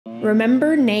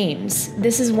Remember names.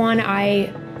 This is one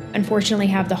I unfortunately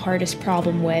have the hardest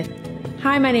problem with.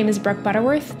 Hi, my name is Brooke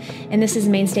Butterworth, and this is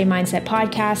Mainstay Mindset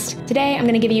Podcast. Today, I'm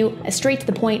going to give you a straight to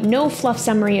the point, no fluff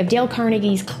summary of Dale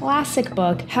Carnegie's classic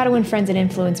book, How to Win Friends and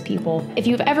Influence People. If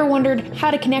you've ever wondered how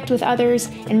to connect with others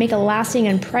and make a lasting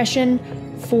impression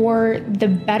for the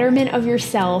betterment of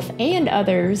yourself and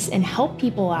others and help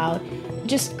people out,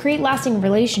 just create lasting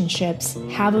relationships,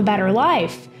 have a better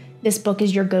life, this book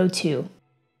is your go-to.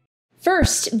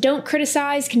 First, don't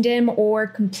criticize, condemn, or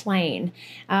complain.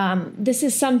 This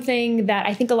is something that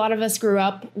I think a lot of us grew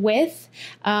up with,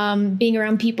 being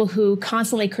around people who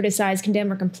constantly criticize,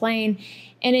 condemn, or complain,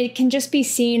 and it can just be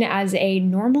seen as a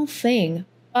normal thing.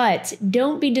 But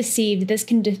don't be deceived. This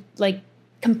can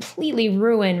completely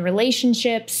ruin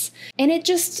relationships, and it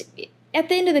just, at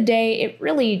the end of the day, it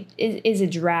really is a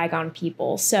drag on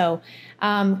people. So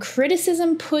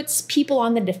criticism puts people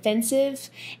on the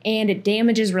defensive and it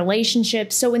damages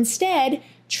relationships. So instead,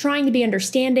 trying to be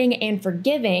understanding and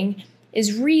forgiving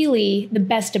is really the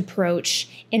best approach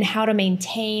in how to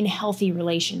maintain healthy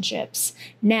relationships.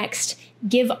 Next,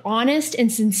 give honest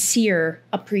and sincere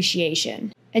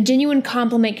appreciation. A genuine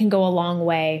compliment can go a long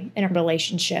way in a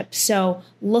relationship. So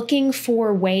looking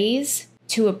for ways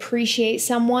to appreciate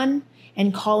someone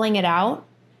and calling it out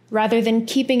rather than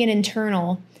keeping it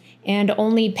internal and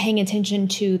only paying attention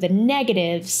to the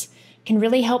negatives can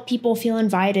really help people feel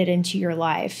invited into your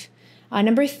life.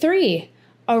 Number 3,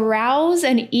 arouse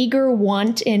an eager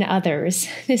want in others.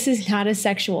 This is not as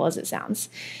sexual as it sounds.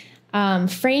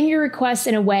 Frame your requests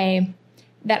in a way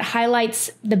that highlights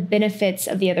the benefits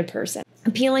of the other person,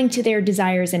 appealing to their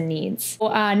desires and needs.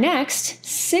 Next,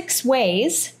 6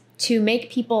 ways to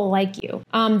make people like you.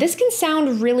 This can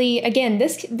sound really, again,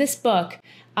 this book,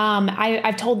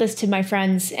 I've told this to my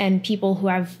friends and people who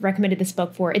I've recommended this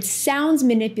book for. It sounds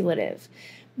manipulative,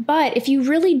 but if you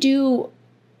really do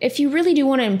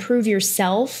want to improve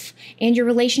yourself and your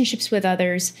relationships with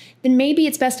others, then maybe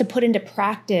it's best to put into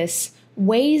practice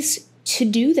ways to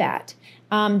do that.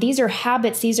 These are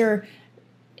habits. These are,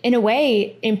 in a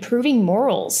way, improving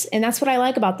morals. And that's what I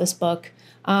like about this book.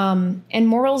 And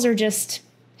morals are just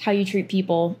how you treat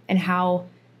people and how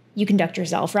you conduct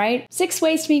yourself, right? 6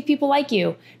 ways to make people like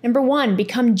you. Number 1,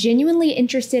 become genuinely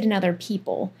interested in other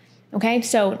people. Okay,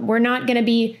 so we're not going to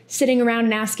be sitting around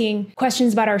and asking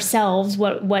questions about ourselves,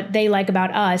 what they like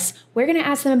about us. We're going to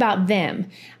ask them about them.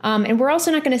 And we're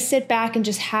also not going to sit back and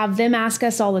just have them ask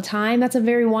us all the time. That's a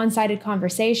very one-sided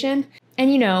conversation. And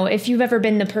if you've ever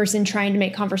been the person trying to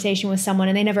make conversation with someone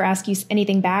and they never ask you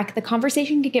anything back, the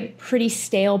conversation can get pretty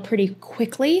stale pretty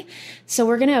quickly. So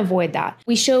we're going to avoid that.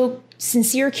 We show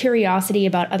sincere curiosity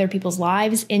about other people's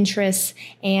lives, interests,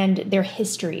 and their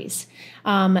histories.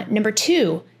 Number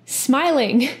 2,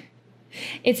 smiling.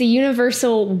 It's a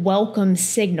universal welcome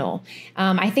signal.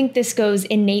 I think this goes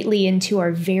innately into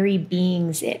our very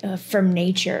beings from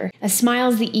nature. A smile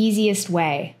is the easiest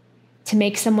way to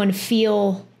make someone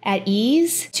feel at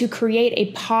ease, to create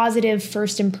a positive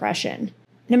first impression.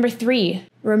 Number 3,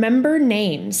 remember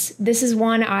names. This is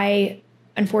one I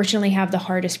unfortunately have the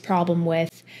hardest problem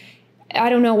with.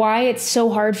 I don't know why it's so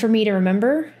hard for me to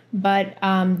remember, but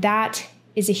that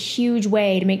is a huge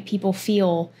way to make people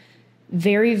feel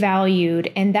very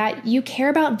valued and that you care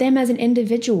about them as an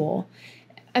individual.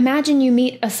 Imagine you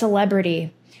meet a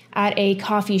celebrity at a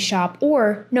coffee shop,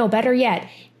 or no, better yet,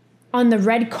 on the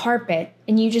red carpet,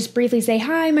 and you just briefly say,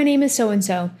 "Hi, my name is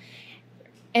so-and-so."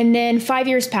 And then 5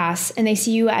 years pass and they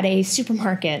see you at a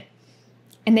supermarket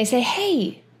and they say,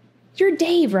 "Hey, you're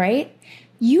Dave, right?"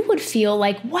 You would feel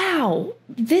like, wow,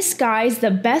 this guy's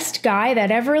the best guy that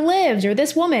ever lived, or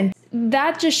this woman.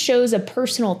 That just shows a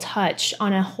personal touch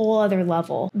on a whole other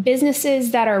level.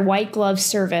 Businesses that are white glove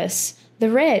service, the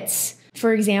Ritz,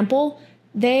 for example,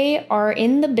 they are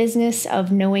in the business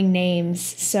of knowing names.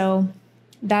 So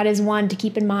that is one to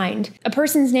keep in mind. A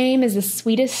person's name is the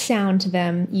sweetest sound to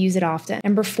them. Use it often.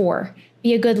 Number 4,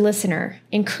 be a good listener.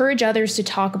 Encourage others to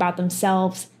talk about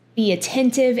themselves. Be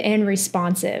attentive and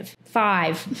responsive.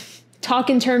 5, talk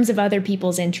in terms of other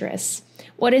people's interests.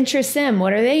 What interests them?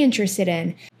 What are they interested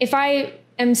in? If I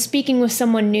am speaking with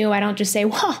someone new, I don't just say,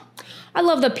 "Well, I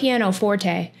love the piano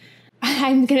forte."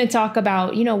 I'm going to talk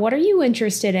about, what are you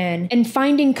interested in? And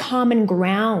finding common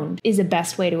ground is the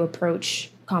best way to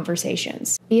approach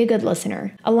conversations. Be a good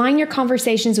listener. Align your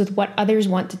conversations with what others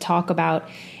want to talk about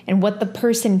and what the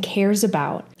person cares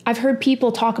about. I've heard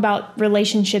people talk about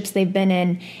relationships they've been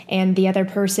in, and the other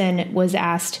person was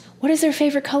asked, what is their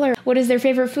favorite color? What is their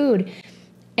favorite food?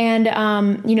 And,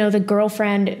 the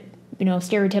girlfriend,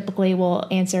 stereotypically will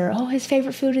answer, oh, his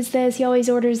favorite food is this. He always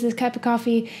orders this cup of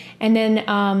coffee. And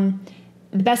then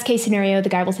the best case scenario, the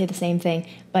guy will say the same thing.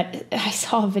 But I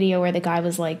saw a video where the guy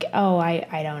was like, oh,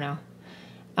 I don't know.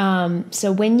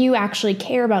 So when you actually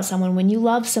care about someone, when you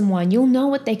love someone, you'll know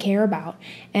what they care about.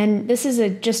 And this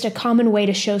is just a common way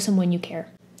to show someone you care.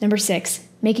 Number 6,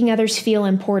 making others feel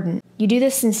important. You do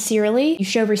this sincerely. You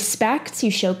show respect,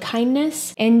 you show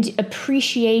kindness, and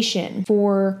appreciation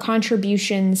for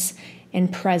contributions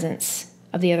and presence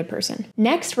of the other person.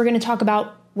 Next, we're going to talk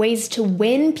about ways to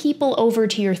win people over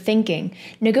to your thinking.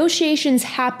 Negotiations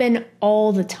happen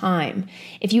all the time.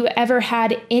 If you ever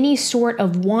had any sort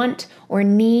of want or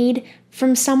need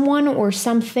from someone or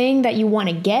something that you want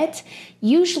to get,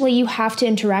 usually you have to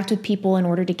interact with people in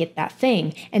order to get that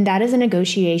thing. And that is a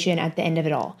negotiation at the end of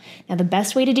it all. Now, the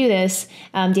best way to do this,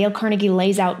 Dale Carnegie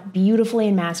lays out beautifully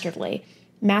and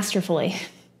masterfully.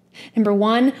 Number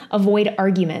 1, avoid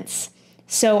arguments.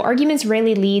 So arguments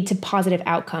rarely lead to positive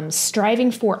outcomes.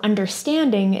 Striving for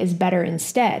understanding is better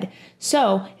instead.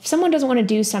 So if someone doesn't want to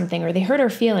do something or they hurt our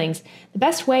feelings, the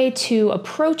best way to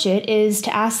approach it is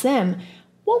to ask them,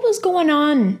 what was going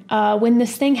on when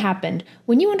this thing happened?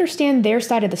 When you understand their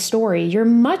side of the story, you're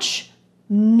much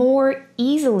more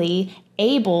easily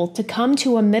able to come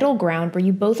to a middle ground where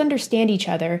you both understand each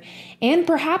other, and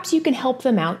perhaps you can help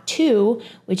them out too,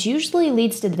 which usually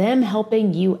leads to them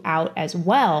helping you out as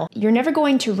well. You're never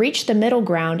going to reach the middle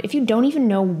ground if you don't even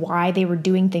know why they were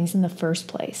doing things in the first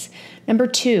place. Number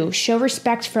 2, show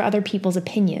respect for other people's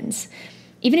opinions.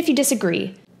 Even if you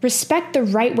disagree, respect the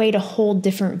right way to hold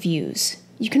different views.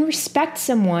 You can respect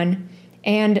someone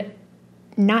and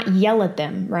not yell at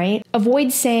them, right?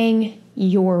 Avoid saying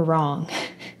you're wrong.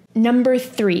 Number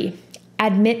 3,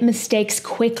 admit mistakes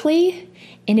quickly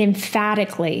and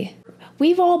emphatically.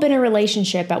 We've all been in a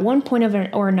relationship at one point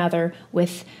or another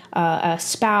with a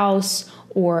spouse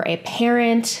or a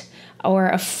parent or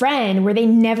a friend where they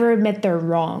never admit they're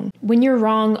wrong. When you're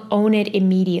wrong, own it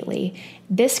immediately.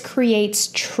 This creates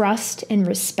trust and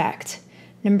respect.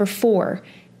 Number 4,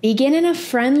 begin in a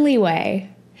friendly way.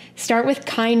 Start with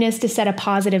kindness to set a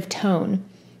positive tone.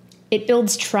 It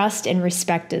builds trust and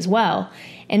respect as well.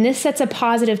 And this sets a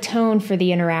positive tone for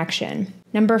the interaction.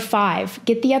 Number 5,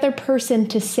 get the other person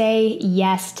to say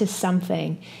yes to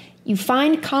something. You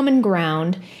find common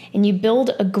ground and you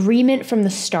build agreement from the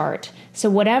start. So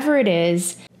whatever it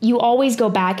is, you always go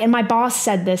back. And my boss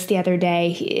said this the other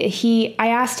day. I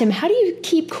asked him, how do you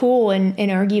keep cool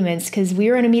in arguments? Because we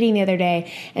were in a meeting the other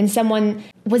day and someone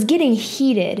was getting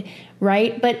heated,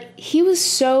 right? But he was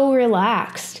so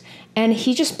relaxed. And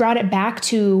he just brought it back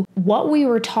to what we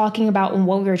were talking about and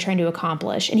what we were trying to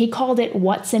accomplish. And he called it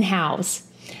what's and how's.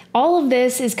 All of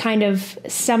this is kind of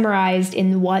summarized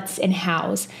in what's and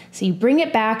how's. So you bring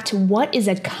it back to what is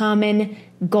a common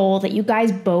goal that you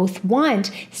guys both want.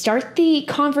 Start the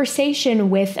conversation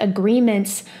with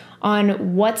agreements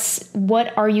on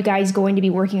what are you guys going to be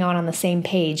working on the same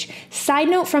page. Side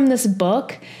note from this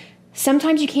book,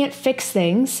 sometimes you can't fix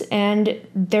things and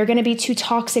they're going to be too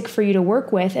toxic for you to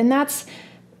work with. And that's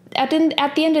at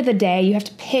the end of the day, you have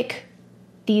to pick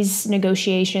these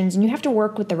negotiations and you have to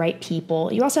work with the right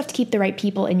people. You also have to keep the right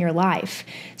people in your life.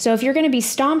 So if you're going to be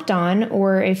stomped on,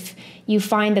 or if you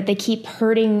find that they keep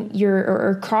hurting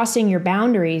or crossing your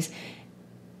boundaries,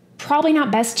 probably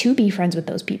not best to be friends with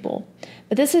those people.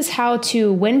 But this is how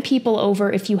to win people over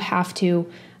if you have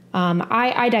to.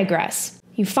 I digress.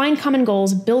 You find common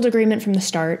goals, build agreement from the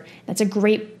start. That's a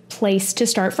great place to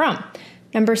start from.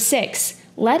 Number 6,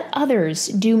 let others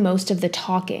do most of the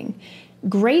talking.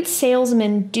 Great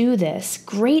salesmen do this.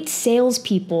 Great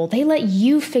salespeople, they let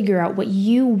you figure out what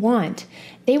you want.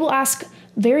 They will ask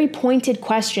very pointed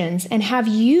questions and have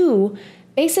you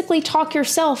basically talk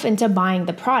yourself into buying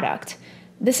the product.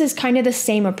 This is kind of the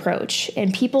same approach,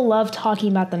 and people love talking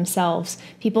about themselves.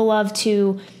 People love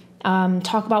to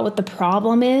talk about what the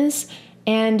problem is.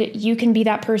 And you can be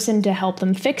that person to help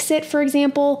them fix it, for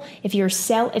example, if you're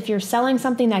selling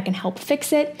something that can help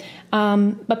fix it.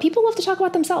 But people love to talk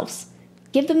about themselves.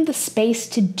 Give them the space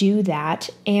to do that,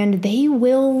 and they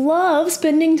will love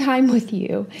spending time with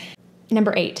you.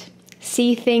 Number 8,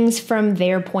 see things from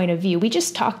their point of view. We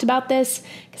just talked about this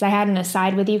because I had an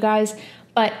aside with you guys,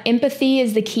 but empathy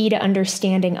is the key to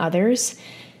understanding others.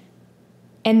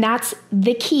 And that's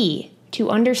the key to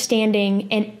understanding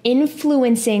and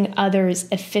influencing others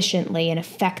efficiently and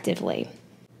effectively.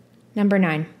 Number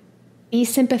 9, be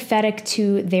sympathetic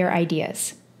to their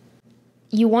ideas.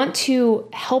 You want to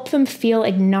help them feel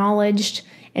acknowledged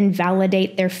and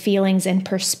validate their feelings and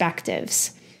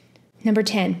perspectives. Number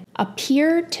 10,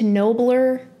 appear to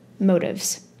nobler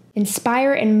motives.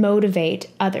 Inspire and motivate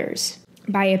others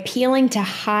by appealing to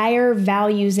higher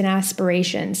values and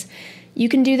aspirations. You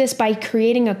can do this by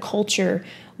creating a culture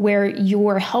where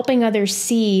you're helping others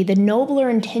see the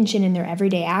nobler intention in their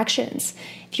everyday actions.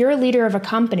 If you're a leader of a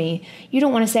company, you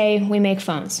don't want to say, we make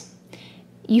phones.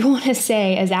 You want to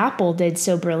say, as Apple did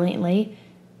so brilliantly,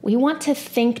 we want to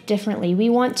think differently. We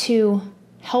want to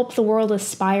help the world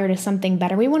aspire to something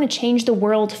better. We want to change the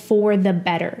world for the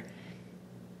better.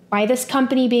 By this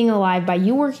company being alive, by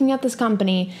you working at this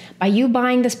company, by you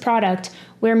buying this product,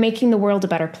 we're making the world a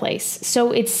better place.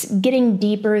 So it's getting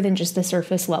deeper than just the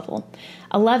surface level.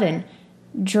 11,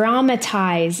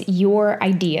 dramatize your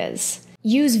ideas.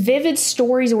 Use vivid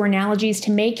stories or analogies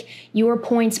to make your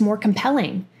points more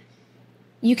compelling.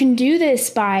 You can do this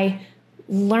by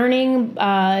learning,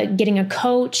 getting a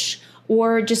coach,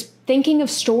 or just thinking of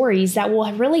stories that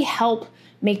will really help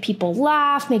make people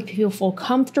laugh, make people feel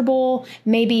comfortable,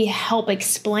 maybe help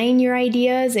explain your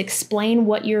ideas, explain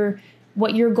what your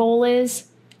goal is.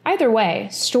 Either way,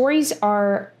 stories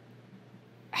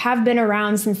have been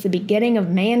around since the beginning of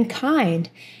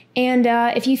mankind. And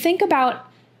if you think about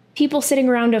people sitting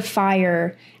around a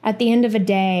fire at the end of a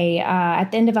day,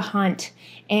 at the end of a hunt,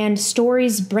 and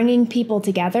stories bringing people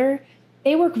together,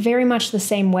 they work very much the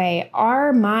same way.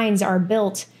 Our minds are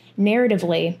built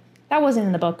narratively. That wasn't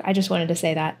in the book. I just wanted to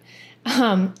say that.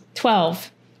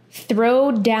 12,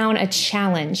 throw down a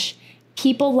challenge.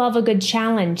 People love a good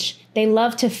challenge. They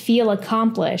love to feel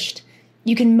accomplished.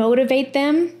 You can motivate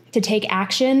them to take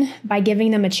action by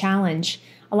giving them a challenge.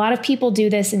 A lot of people do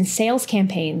this in sales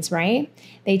campaigns, right?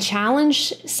 They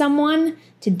challenge someone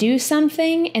to do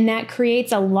something, and that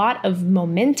creates a lot of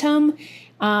momentum.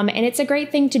 And it's a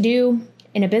great thing to do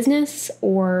in a business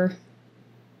or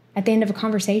at the end of a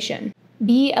conversation.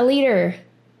 Be a leader.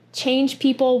 Change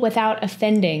people without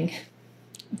offending.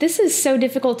 This is so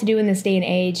difficult to do in this day and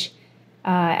age.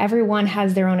 Everyone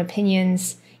has their own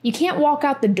opinions. You can't walk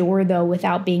out the door, though,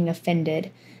 without being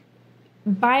offended.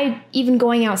 By even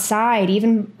going outside,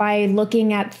 even by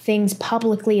looking at things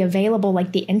publicly available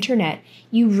like the internet,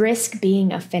 you risk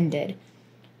being offended.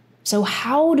 So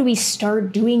how do we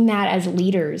start doing that as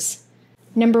leaders?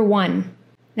 Number one,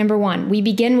 we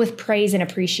begin with praise and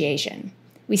appreciation.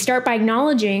 We start by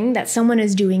acknowledging that someone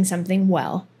is doing something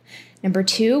well. Number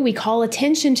 2, we call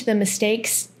attention to the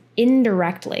mistakes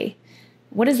indirectly.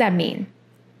 What does that mean?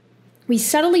 We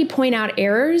subtly point out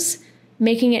errors,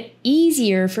 making it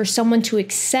easier for someone to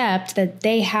accept that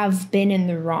they have been in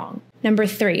the wrong. Number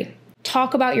 3,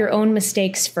 talk about your own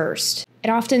mistakes first. It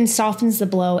often softens the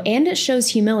blow and it shows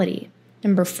humility.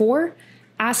 Number 4,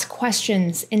 ask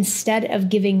questions instead of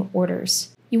giving orders.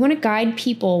 You want to guide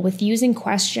people with using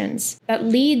questions that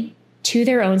lead to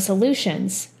their own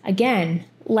solutions. Again,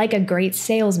 like a great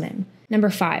salesman. Number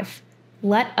 5,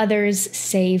 let others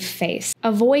save face.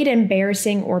 Avoid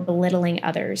embarrassing or belittling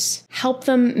others. Help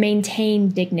them maintain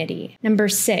dignity. Number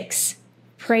 6,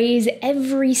 praise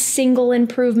every single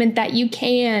improvement that you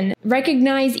can.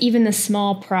 Recognize even the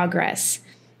small progress.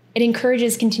 It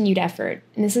encourages continued effort.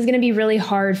 And this is going to be really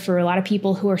hard for a lot of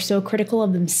people who are so critical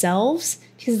of themselves,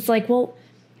 because it's like, well,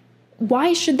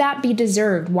 why should that be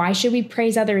deserved? Why should we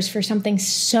praise others for something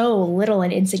so little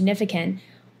and insignificant?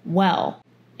 Well,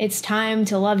 it's time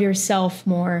to love yourself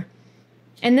more.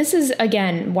 And this is,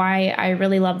 again, why I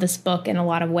really love this book in a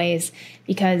lot of ways,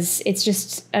 because it's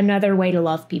just another way to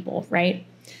love people, right?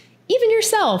 Even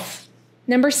yourself.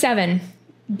 Number 7,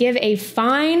 give a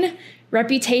fine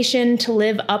reputation to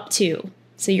live up to.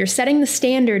 So you're setting the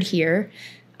standard here.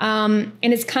 And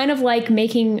it's kind of like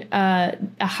making a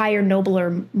higher,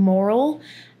 nobler moral,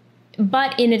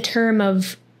 but in a term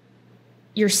of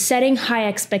you're setting high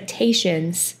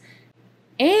expectations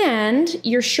and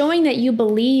you're showing that you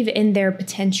believe in their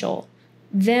potential,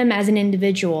 them as an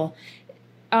individual.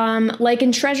 Like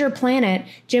in Treasure Planet,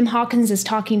 Jim Hawkins is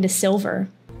talking to Silver.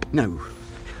 Now,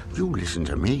 you listen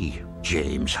to me,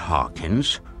 James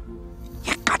Hawkins.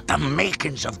 You got the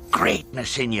makings of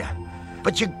greatness in you.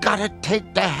 But you gotta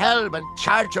take the helm and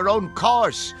chart your own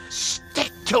course.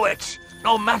 Stick to it,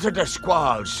 no matter the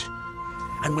squalls.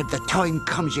 And when the time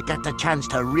comes, you get the chance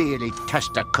to really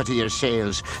test the cut of your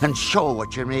sails and show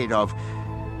what you're made of.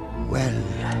 Well,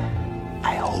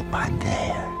 I hope I'm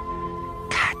there,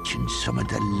 catching some of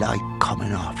the light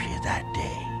coming off you that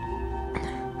day.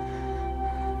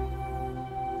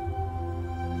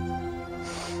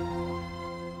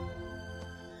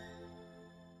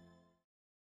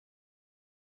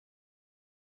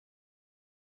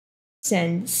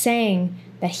 And saying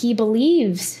that he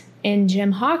believes in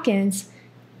Jim Hawkins,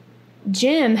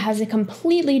 Jim has a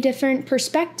completely different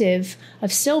perspective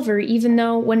of Silver, even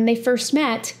though when they first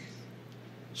met,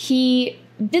 he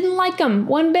didn't like him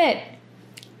one bit.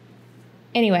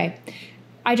 Anyway,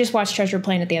 I just watched Treasure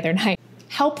Planet the other night.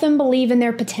 Help them believe in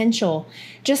their potential.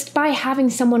 Just by having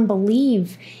someone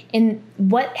believe in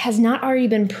what has not already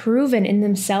been proven in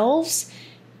themselves,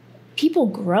 people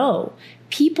grow.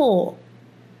 People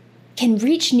can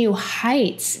reach new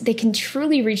heights. They can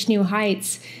truly reach new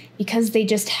heights because they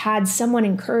just had someone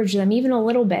encourage them even a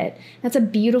little bit. That's a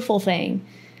beautiful thing.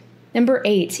 Number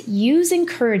 8, use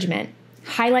encouragement.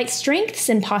 Highlight strengths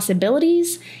and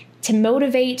possibilities to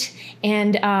motivate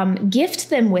and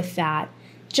gift them with that.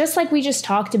 Just like we just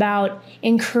talked about,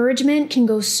 encouragement can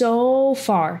go so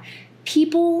far.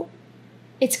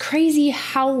 It's crazy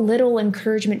how little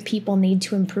encouragement people need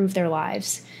to improve their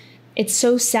lives. It's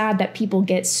so sad that people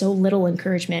get so little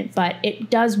encouragement, but it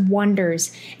does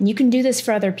wonders, and you can do this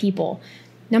for other people.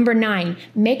 Number 9,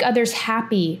 make others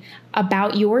happy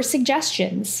about your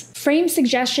suggestions. Frame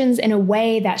suggestions in a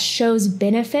way that shows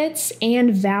benefits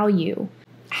and value.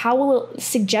 How will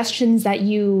suggestions that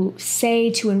you say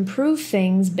to improve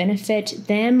things benefit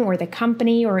them or the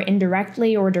company, or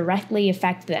indirectly or directly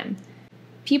affect them?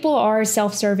 People are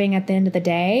self-serving at the end of the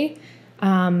day,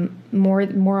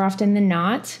 more often than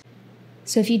not.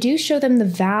 So if you do show them the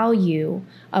value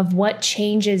of what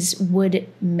changes would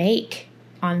make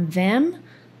on them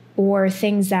or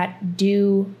things that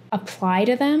do apply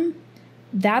to them,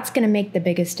 that's going to make the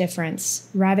biggest difference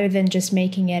rather than just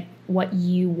making it what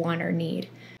you want or need.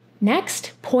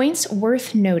 Next, points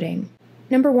worth noting.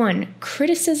 Number 1,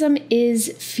 criticism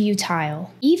is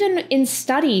futile. Even in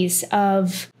studies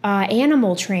of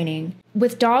animal training,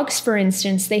 with dogs, for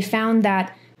instance, they found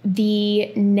that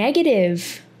the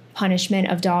negative punishment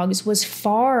of dogs was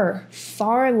far,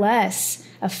 far less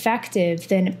effective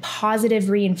than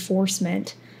positive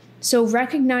reinforcement. So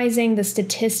recognizing the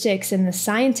statistics and the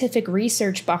scientific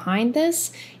research behind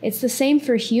this, it's the same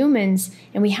for humans,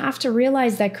 and we have to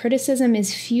realize that criticism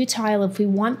is futile if we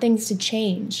want things to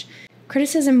change.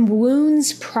 Criticism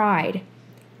wounds pride.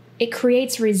 It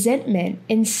creates resentment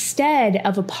instead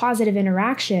of a positive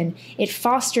interaction. It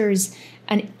fosters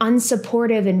an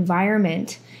unsupportive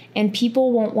environment, and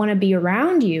people won't want to be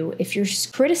around you if you're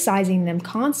criticizing them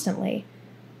constantly.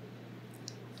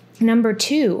 Number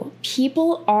 2,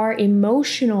 people are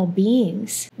emotional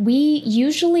beings. We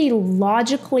usually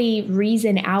logically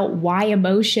reason out why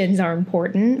emotions are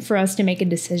important for us to make a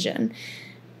decision.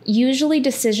 Usually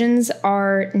decisions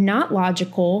are not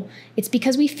logical. It's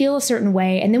because we feel a certain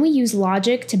way, and then we use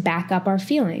logic to back up our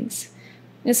feelings.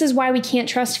 This is why we can't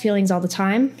trust feelings all the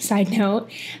time, side note.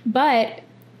 But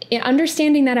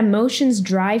understanding that emotions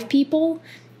drive people,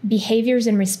 behaviors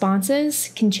and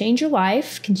responses can change your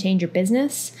life, can change your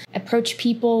business. Approach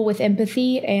people with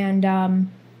empathy, and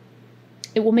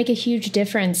it will make a huge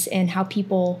difference in how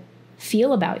people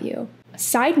feel about you.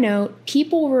 Side note,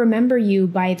 people will remember you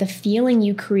by the feeling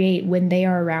you create when they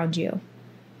are around you.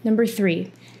 Number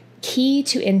 3, key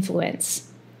to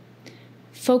influence.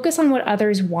 Focus on what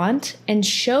others want and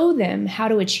show them how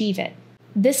to achieve it.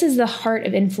 This is the heart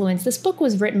of influence. This book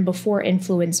was written before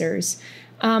influencers,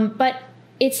 but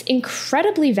it's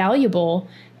incredibly valuable.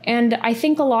 And I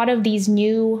think a lot of these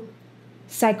new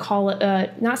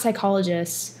not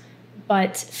psychologists,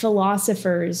 but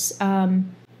philosophers,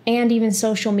 and even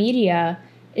social media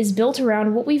is built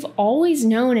around what we've always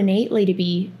known innately to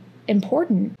be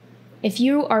important. If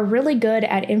you are really good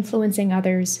at influencing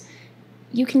others,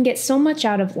 you can get so much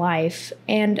out of life.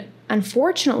 And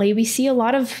unfortunately, we see a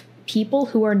lot of people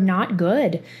who are not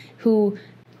good, who,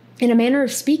 in a manner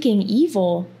of speaking,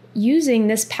 evil, using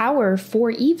this power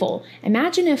for evil.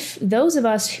 Imagine if those of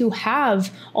us who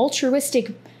have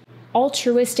altruistic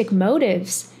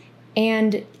motives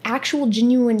and actual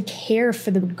genuine care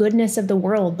for the goodness of the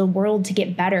world to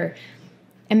get better.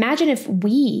 Imagine if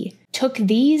we took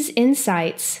these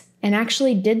insights and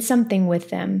actually did something with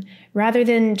them rather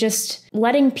than just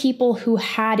letting people who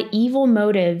had evil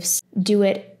motives do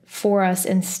it for us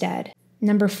instead.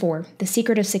 Number 4, the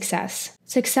secret of success.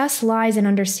 Success lies in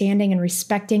understanding and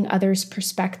respecting others'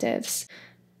 perspectives.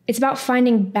 It's about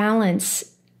finding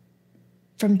balance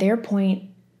from their point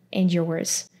and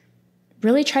yours.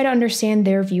 Really try to understand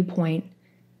their viewpoint.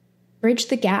 Bridge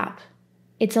the gap.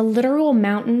 It's a literal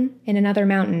mountain and another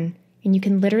mountain, and you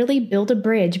can literally build a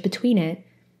bridge between it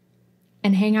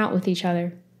and hang out with each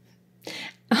other.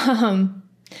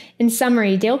 In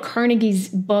summary, Dale Carnegie's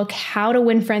book, How to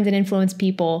Win Friends and Influence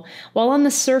People, while on the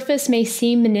surface may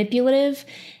seem manipulative,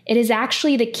 it is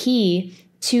actually the key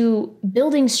to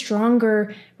building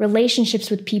stronger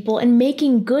relationships with people and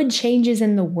making good changes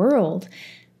in the world.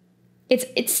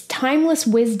 It's timeless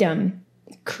wisdom,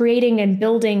 creating and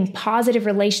building positive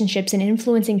relationships and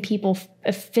influencing people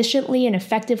efficiently and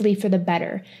effectively for the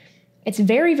better. It's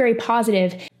very, very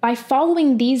positive. By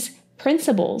following these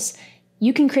principles,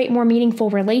 You can create more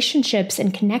meaningful relationships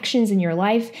and connections in your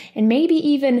life, and maybe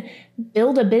even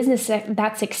build a business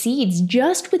that succeeds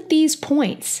just with these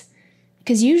points.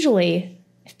 Because usually,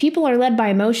 if people are led by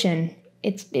emotion,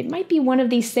 it might be one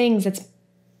of these things that's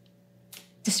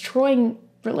destroying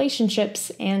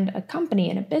relationships and a company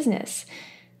and a business.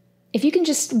 If you can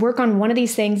just work on one of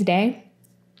these things a day,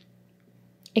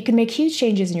 it could make huge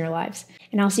changes in your lives.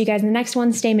 And I'll see you guys in the next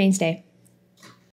one. Stay mainstay.